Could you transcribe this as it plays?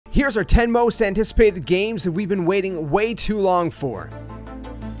Here's our 10 most anticipated games that we've been waiting way too long for.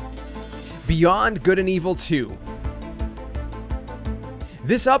 Beyond Good and Evil 2.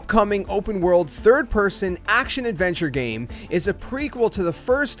 This upcoming open-world third-person action-adventure game is a prequel to the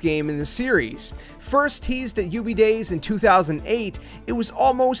first game in the series. First teased at UB Days in 2008, it was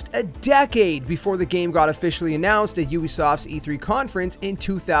almost a decade before the game got officially announced at Ubisoft's E3 conference in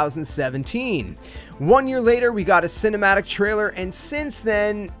 2017. 1 year later, we got a cinematic trailer, and since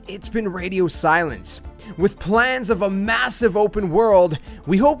then, it's been radio silence. With plans of a massive open world,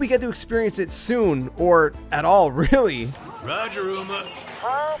 we hope we get to experience it soon, or at all, really. Roger, Uma.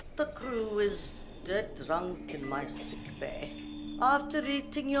 Half the crew is dead drunk in my sickbay after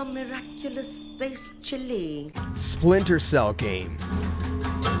eating your miraculous space chili. Splinter Cell game.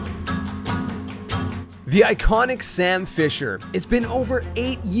 The iconic Sam Fisher. It's been over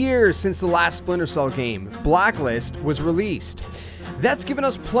 8 years since the last Splinter Cell game, Blacklist, was released. That's given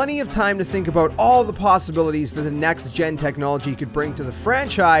us plenty of time to think about all the possibilities that the next-gen technology could bring to the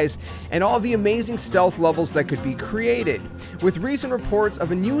franchise and all the amazing stealth levels that could be created. With recent reports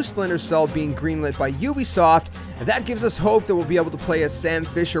of a new Splinter Cell being greenlit by Ubisoft, that gives us hope that we'll be able to play as Sam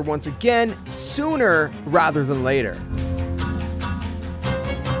Fisher once again sooner rather than later.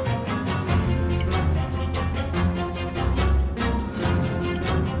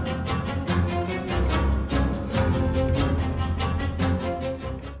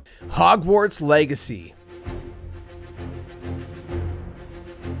 Hogwarts Legacy.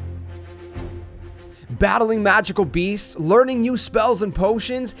 Battling magical beasts, learning new spells and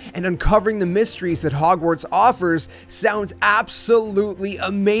potions, and uncovering the mysteries that Hogwarts offers sounds absolutely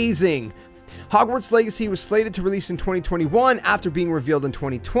amazing. Hogwarts Legacy was slated to release in 2021 after being revealed in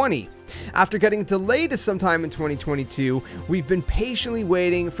 2020. After getting delayed to sometime in 2022, we've been patiently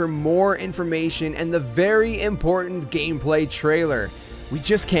waiting for more information and the very important gameplay trailer. We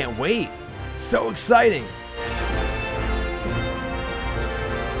just can't wait. So exciting!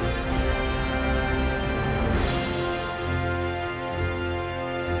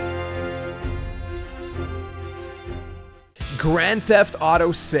 Grand Theft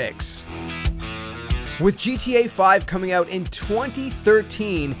Auto 6. With GTA 5 coming out in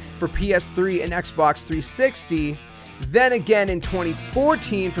 2013 for PS3 and Xbox 360, then again in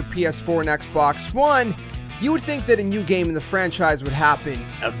 2014 for PS4 and Xbox One, you would think that a new game in the franchise would happen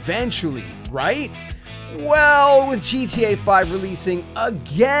eventually, right? Well, with GTA 5 releasing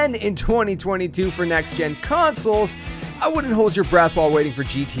again in 2022 for next-gen consoles, I wouldn't hold your breath while waiting for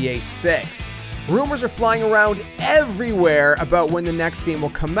GTA 6. Rumors are flying around everywhere about when the next game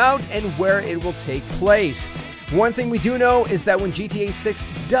will come out and where it will take place. One thing we do know is that when GTA 6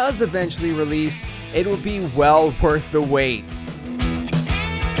 does eventually release, it will be well worth the wait.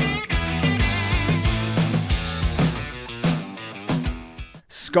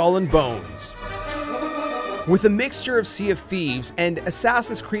 Skull and Bones. With a mixture of Sea of Thieves and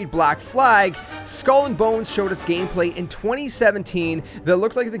Assassin's Creed Black Flag, Skull and Bones showed us gameplay in 2017 that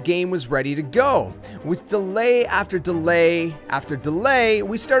looked like the game was ready to go. With delay after delay after delay,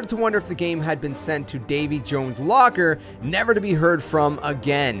 we started to wonder if the game had been sent to Davy Jones' locker, never to be heard from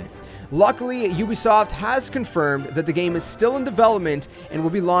again. Luckily, Ubisoft has confirmed that the game is still in development and will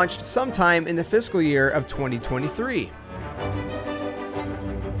be launched sometime in the fiscal year of 2023.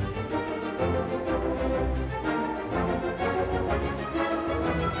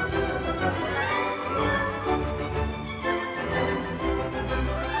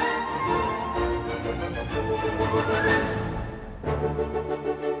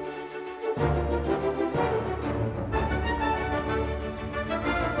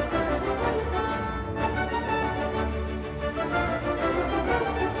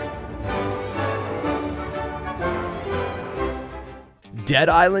 Dead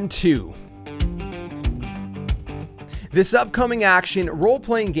Island 2. This upcoming action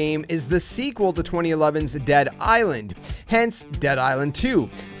role-playing game is the sequel to 2011's Dead Island, hence Dead Island 2.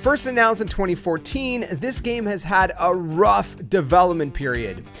 First announced in 2014, this game has had a rough development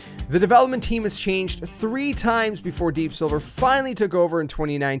period. The development team has changed 3 times before Deep Silver finally took over in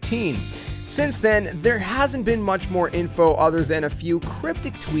 2019. Since then, there hasn't been much more info other than a few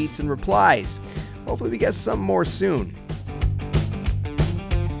cryptic tweets and replies. Hopefully we get some more soon.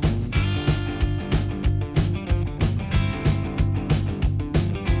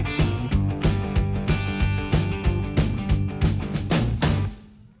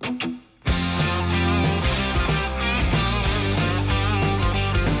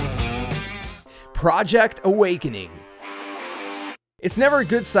 Project Awakening. It's never a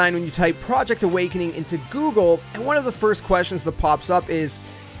good sign when you type Project Awakening into Google and one of the first questions that pops up is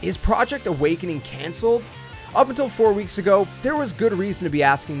Project Awakening cancelled? Up until 4 weeks ago, there was good reason to be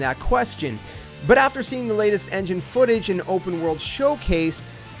asking that question. But after seeing the latest engine footage and open world showcase,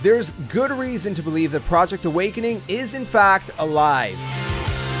 there's good reason to believe that Project Awakening is in fact alive.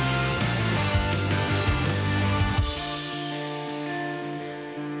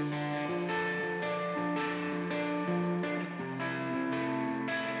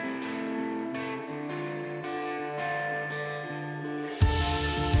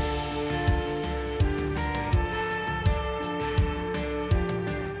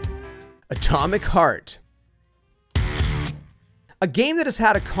 Atomic Heart. A game that has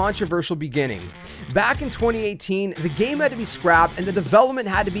had a controversial beginning. Back in 2018, the game had to be scrapped and the development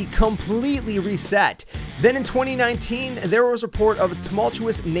had to be completely reset. Then in 2019, there was a report of a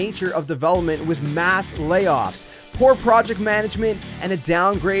tumultuous nature of development with mass layoffs, poor project management, and a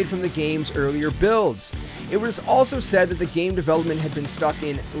downgrade from the game's earlier builds. It was also said that the game development had been stuck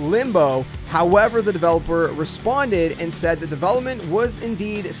in limbo. However, the developer responded and said the development was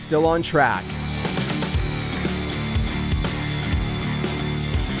indeed still on track.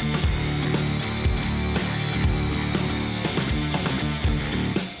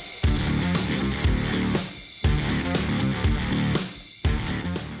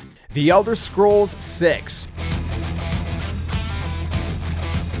 The Elder Scrolls 6.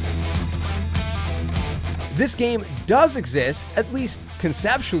 This game does exist, at least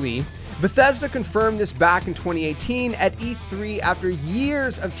conceptually. Bethesda confirmed this back in 2018 at E3 after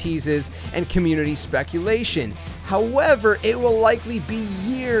years of teases and community speculation. However, it will likely be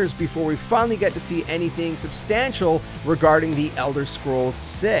years before we finally get to see anything substantial regarding the Elder Scrolls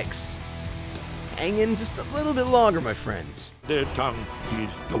 6. Hang in just a little bit longer, my friends. Their tongue is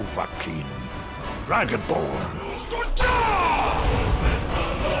Dovahkiin, Dragonborn.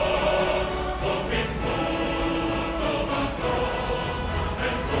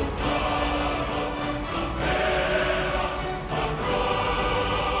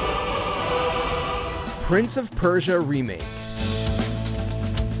 Prince of Persia Remake.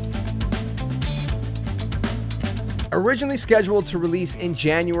 Originally scheduled to release in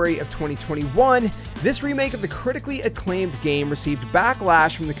January of 2021, this remake of the critically acclaimed game received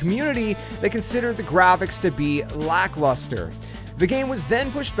backlash from the community that considered the graphics to be lackluster. The game was then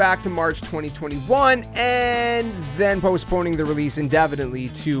pushed back to March 2021 and then postponing the release indefinitely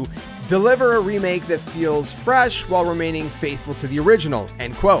to deliver a remake that feels fresh while remaining faithful to the original,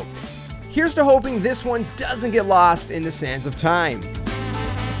 end quote. Here's to hoping this one doesn't get lost in the sands of time.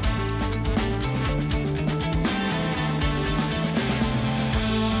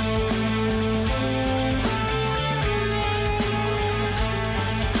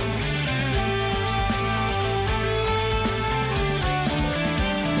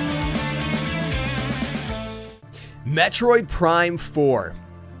 Metroid Prime 4.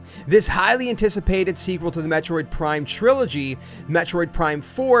 This highly anticipated sequel to the Metroid Prime trilogy, Metroid Prime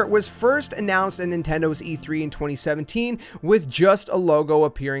 4, was first announced at Nintendo's E3 in 2017 with just a logo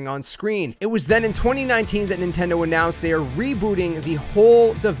appearing on screen. It was then in 2019 that Nintendo announced they are rebooting the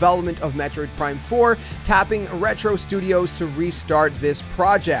whole development of Metroid Prime 4, tapping Retro Studios to restart this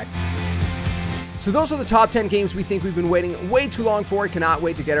project. So those are the top 10 games we think we've been waiting way too long for. Cannot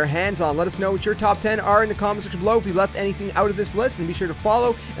wait to get our hands on. Let us know what your top 10 are in the comment section below if you left anything out of this list, and be sure to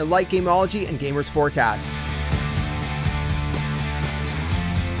follow and like Gamology and Gamers Forecast.